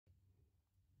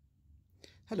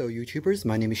Hello YouTubers,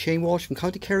 my name is Shane Walsh from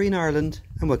County Kerry in Ireland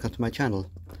and welcome to my channel.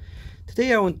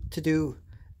 Today I want to do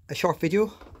a short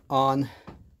video on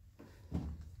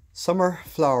summer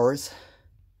flowers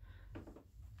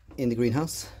in the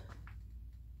greenhouse.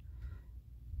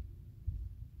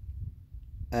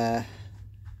 A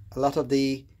lot of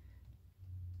the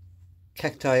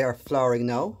cacti are flowering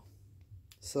now,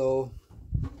 so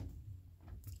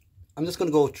I'm just going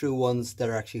to go through ones that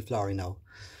are actually flowering now.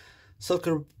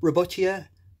 Succulents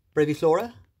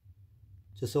breviflora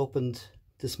just opened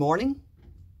this morning.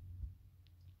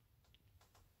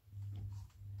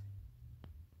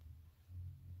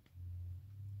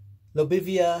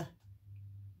 Lobivia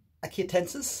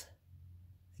achiotensis,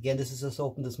 again this is just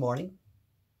opened this morning.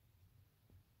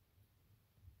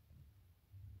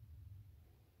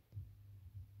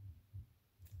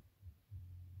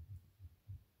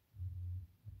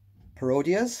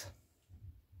 Parodias.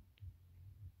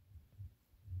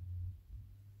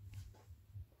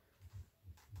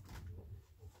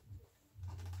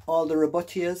 All the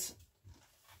rhododendrons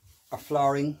are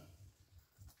flowering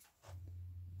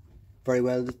very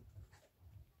well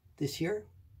this year.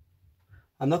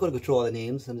 I'm not going to go through all the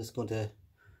names, I'm just going to,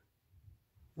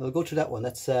 I'll go through that one.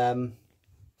 That's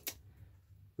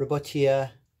rhododendron.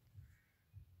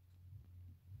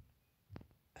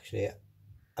 Actually,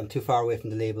 I'm too far away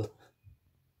from the label.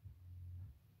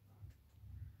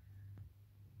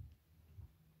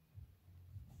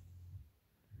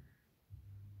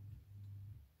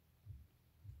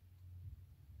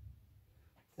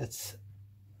 That's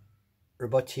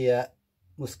Rhododendron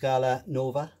muscala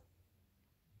nova.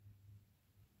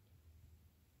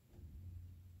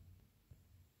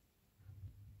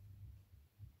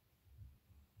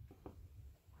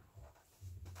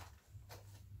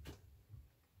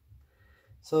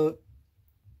 So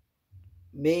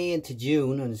May into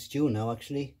June, and it's June now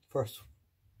actually, 1st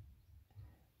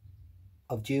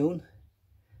of June,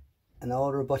 and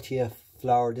all rhododendron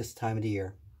flower this time of the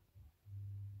year.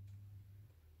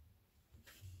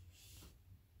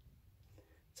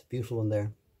 Beautiful one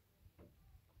there.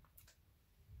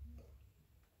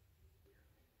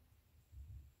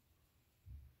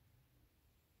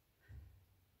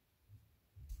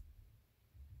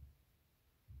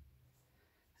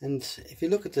 And if you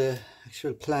look at the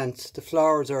actual plant, the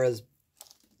flowers are as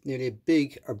nearly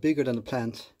big or bigger than the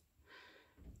plant,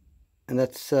 and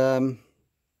that's alba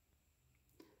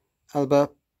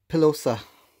pilosa,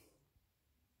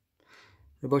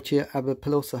 Rhododendron alba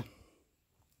pilosa.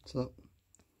 So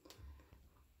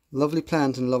lovely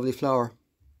plant and lovely flower.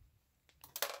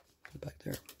 Back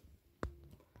there.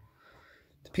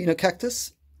 The peanut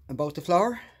cactus, about the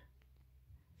flower.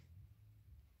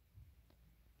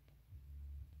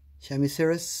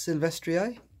 Chamaecyparis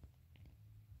sylvestrii.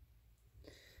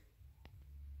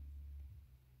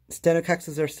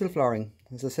 Stenocactus are still flowering.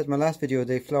 As I said in my last video,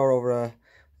 they flower over a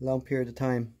long period of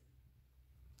time.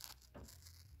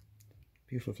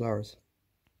 Beautiful flowers.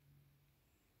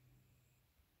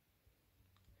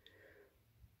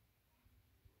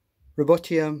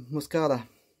 Rhododendron muscala.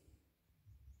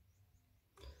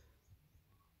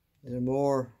 There are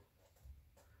more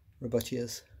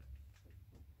rhododendrons.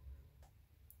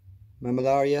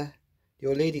 Mammillaria, the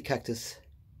old lady cactus.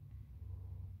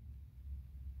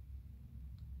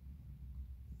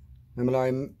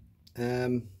 Mammillaria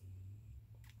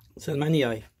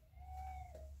salmanii.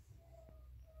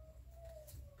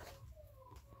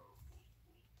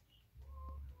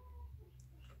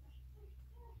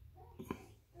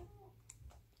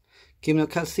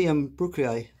 Gymnocalcium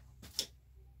brucrii.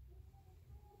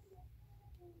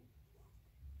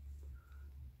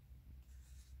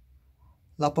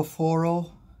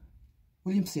 Lapophoro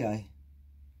williamsii.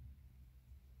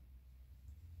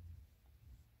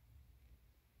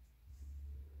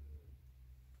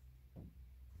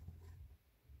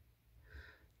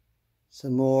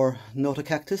 Some more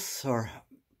notocactus or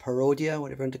parodia,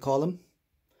 whatever you want to call them,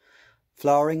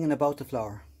 flowering and about to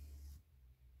flower.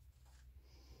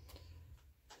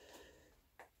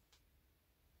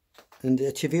 And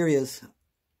the chiverias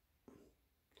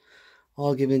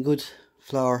all giving good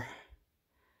flower.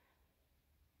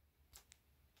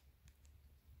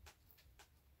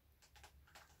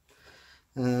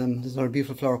 There's another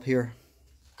beautiful flower up here.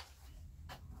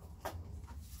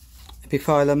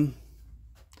 Epiphyllum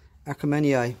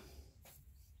acromanii.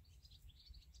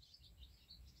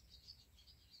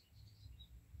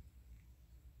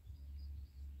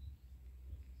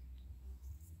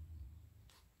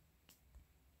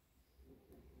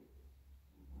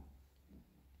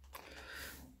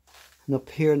 And up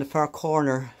here in the far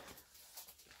corner,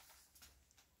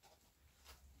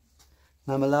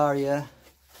 Mammillaria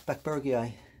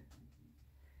Blackbergii.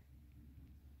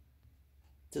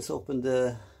 Just opened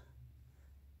the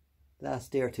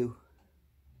last day or two.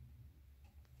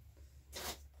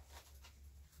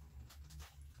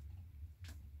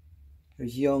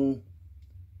 There's young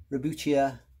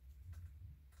Rebutia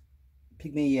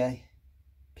pygmaei,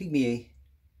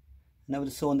 and I would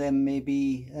have sown them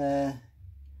maybe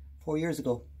 4 years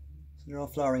ago. So they're all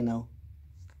flowering now.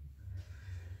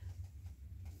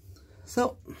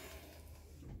 So, to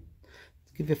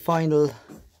give you a final,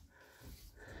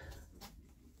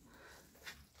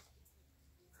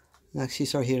 actually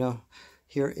sorry,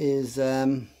 here is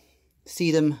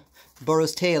sedum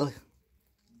burrow's tail.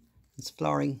 It's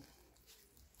flowering.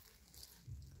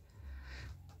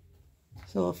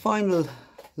 So a final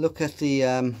look at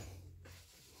the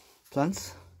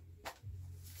plants.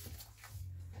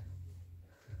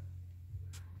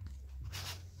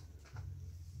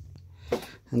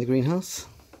 And the greenhouse.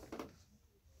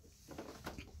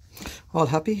 All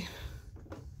happy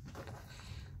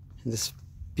in this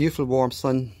beautiful warm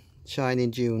sunshine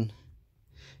in June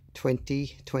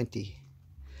 2020.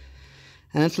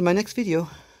 And until my next video,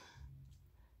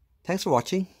 thanks for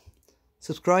watching.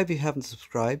 Subscribe if you haven't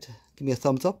subscribed. Give me a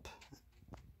thumbs up.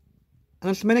 And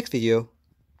until my next video,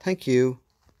 thank you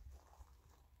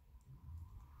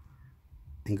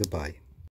and goodbye.